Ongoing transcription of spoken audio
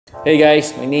Hey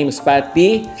guys, my name is Pat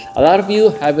P. A lot of you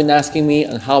have been asking me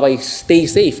on how I stay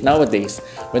safe nowadays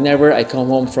whenever I come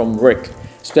home from work,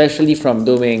 especially from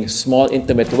doing small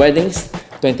intimate weddings,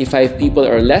 25 people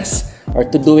or less, or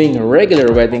to doing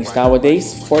regular weddings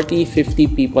nowadays, 40, 50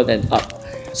 people and up.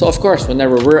 So of course,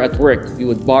 whenever we're at work, we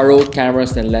would borrow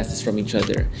cameras and lenses from each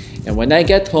other. And when I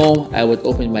get home, I would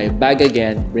open my bag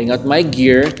again, bring out my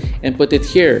gear, and put it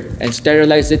here, and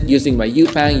sterilize it using my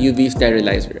Upang UV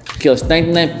sterilizer. It kills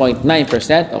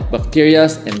 99.9% of bacteria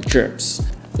and germs.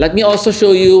 Let me also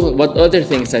show you what other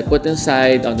things I put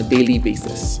inside on a daily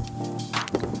basis.